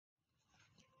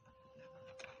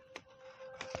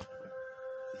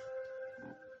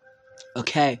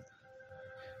Okay,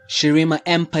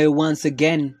 Naima I once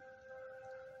again,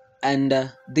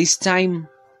 and this time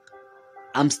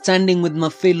I'm standing with my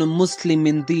fellow Muslim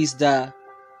in this that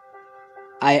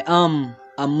I am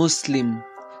a Muslim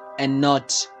and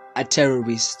not a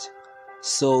terrorist.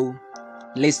 So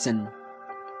listen.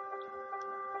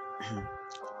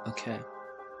 Okay.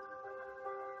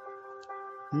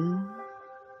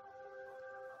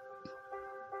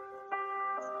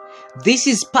 This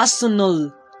is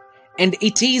personal, and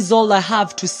it is all I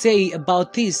have to say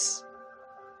about this.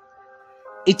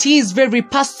 It is very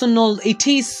personal, it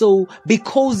is so,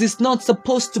 because it's not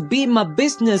supposed to be my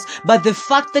business, but the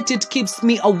fact that it keeps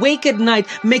me awake at night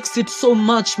makes it so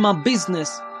much my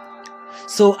business.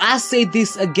 So I say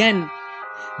this again.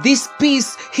 This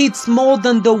piece hits more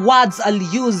than the words I'll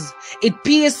use. It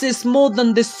pierces more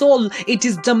than the soul. It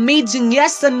is damaging,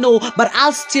 yes and no, but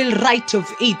I'll still write of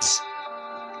it.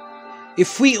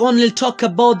 If we only talk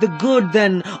about the good,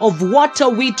 then of what are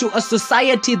we to a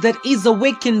society that is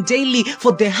awakened daily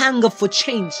for the hunger for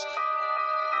change?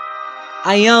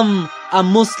 I am a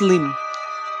Muslim,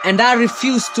 and I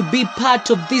refuse to be part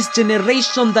of this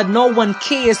generation that no one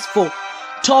cares for.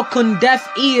 Talk on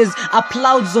deaf ears,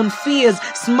 applauds on fears,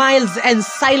 smiles and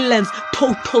silence,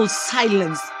 total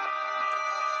silence.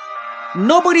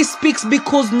 Nobody speaks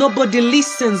because nobody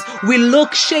listens. We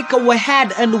look, shake our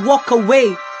head and walk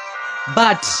away.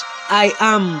 But I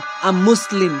am a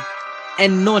Muslim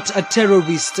and not a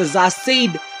terrorist. As I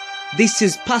said, this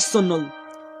is personal.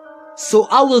 So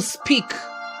I will speak.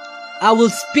 I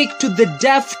will speak to the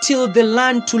deaf till they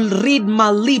learn to read my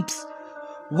lips.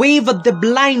 Wave at the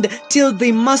blind till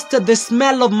they master the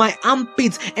smell of my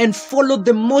armpits and follow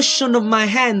the motion of my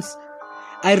hands.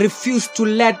 I refuse to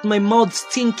let my mouth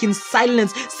stink in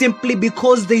silence simply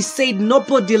because they said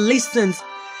nobody listens.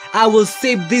 I will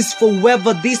save this for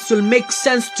whoever this will make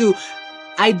sense to.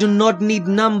 I do not need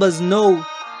numbers, no.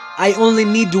 I only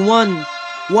need one.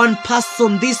 One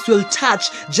person this will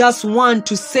touch, just one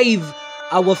to save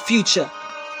our future.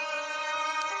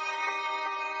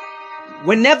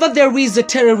 Whenever there is a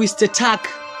terrorist attack,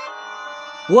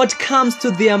 what comes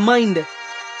to their mind?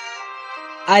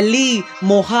 Ali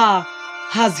Moha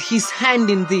has his hand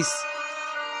in this.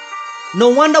 No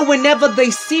wonder whenever they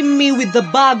see me with the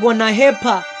bag on a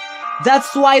hepa,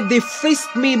 that's why they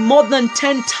frisked me more than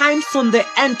 10 times on the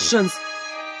entrance.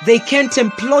 They can't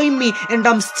employ me and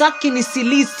I'm stuck in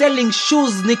Isili selling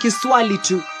shoes nikiswali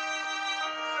too.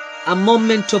 A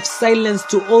moment of silence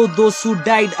to all those who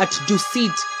died at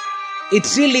Dusit.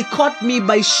 It really caught me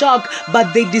by shock,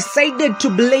 but they decided to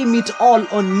blame it all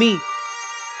on me.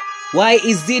 Why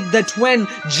is it that when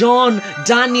John,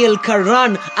 Daniel,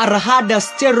 Karan are had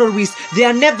as terrorists, they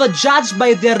are never judged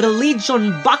by their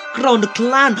religion, background,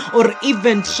 clan, or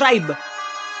even tribe?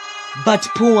 But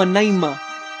poor Naima,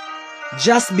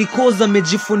 just because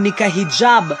amejifunika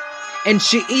hijab and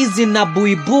she is in a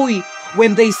buibui,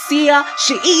 when they see her,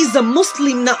 she is a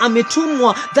Muslim na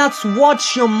ametumwa. That's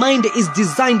what your mind is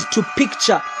designed to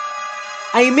picture.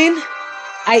 I mean,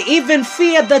 I even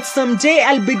fear that someday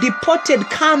I'll be deported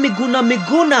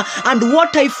Miguna, and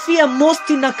what I fear most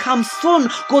in a Kamsun,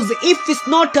 cause if it's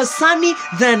not a Sani,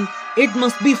 then it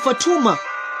must be Fatuma.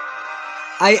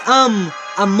 I am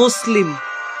a Muslim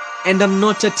and I'm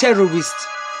not a terrorist.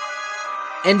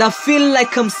 And I feel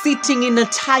like I'm sitting in a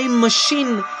time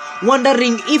machine,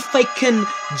 wondering if I can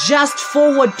just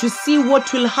forward to see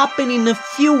what will happen in a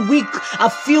few weeks,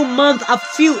 a few months, a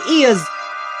few years.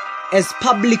 As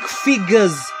public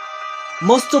figures,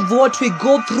 most of what we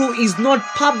go through is not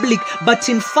public, but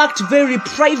in fact very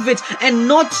private, and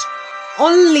not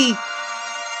only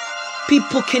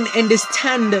people can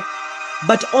understand,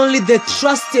 but only the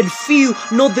trusted few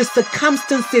know the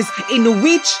circumstances in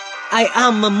which I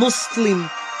am a Muslim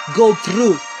go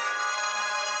through.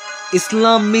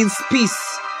 Islam means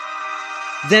peace.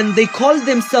 Then they call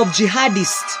themselves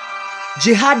jihadists.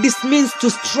 Jihadist means to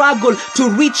struggle, to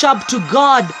reach up to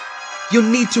God. You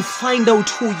need to find out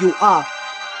who you are.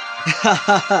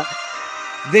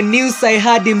 The news I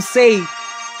heard him say,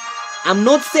 I'm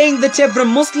not saying that every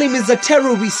Muslim is a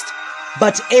terrorist,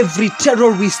 but every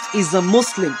terrorist is a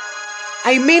Muslim.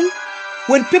 I mean,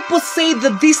 when people say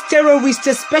that these terrorists,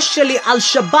 especially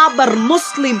Al-Shabaab, are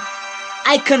Muslim,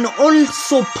 I can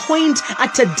also point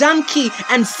at a donkey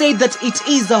and say that it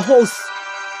is a horse.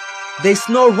 There's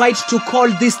no right to call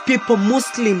these people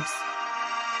Muslims.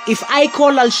 If I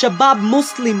call Al-Shabaab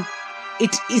Muslim,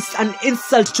 it is an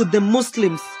insult to the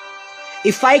Muslims.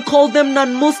 If I call them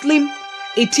non-Muslim,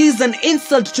 it is an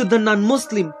insult to the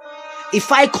non-Muslim.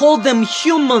 If I call them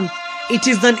human, it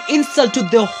is an insult to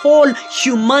the whole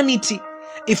humanity.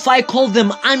 If I call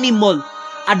them animal,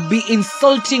 I'd be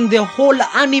insulting the whole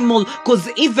animal, cause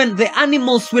even the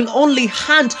animals will only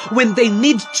hunt when they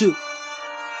need to.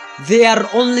 They are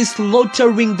only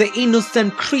slaughtering the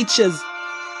innocent creatures.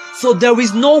 So there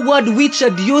is no word which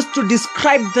I'd use to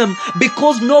describe them,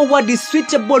 because no word is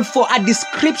suitable for a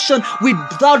description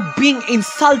without being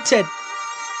insulted.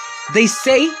 They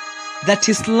say that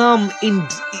Islam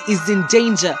is in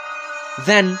danger.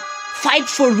 Then fight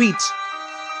for it.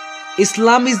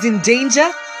 Islam is in danger?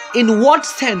 In what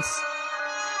sense?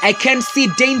 I can't see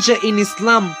danger in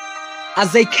Islam,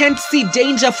 as I can't see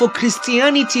danger for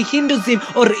Christianity, Hinduism,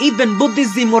 or even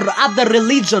Buddhism or other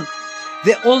religion.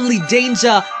 The only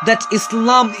danger that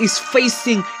Islam is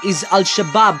facing is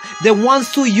Al-Shabaab, the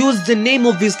ones who use the name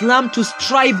of Islam to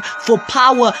strive for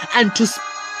power and to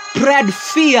spread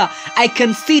fear. I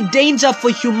can see danger for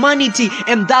humanity,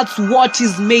 and that's what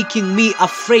is making me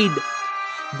afraid.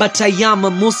 But I am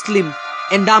a Muslim,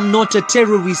 and I'm not a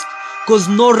terrorist, cause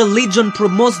no religion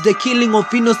promotes the killing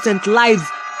of innocent lives.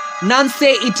 None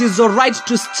say it is alright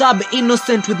to stab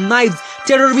innocent with knives.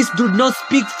 Terrorists do not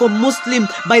speak for Muslims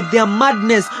by their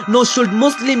madness, nor should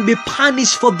Muslims be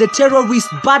punished for the terrorist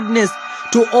badness.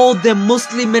 To all the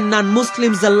Muslim and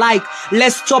non-Muslims alike,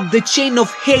 let's stop the chain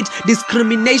of hate,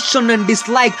 discrimination and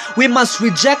dislike. We must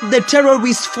reject the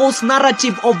terrorist false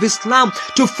narrative of Islam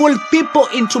to fool people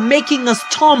into making a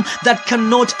storm that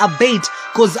cannot abate.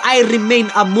 Cause I remain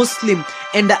a Muslim,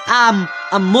 and I'm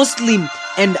a Muslim,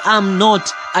 and I'm not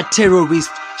a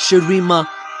terrorist. Shirima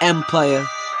Empire.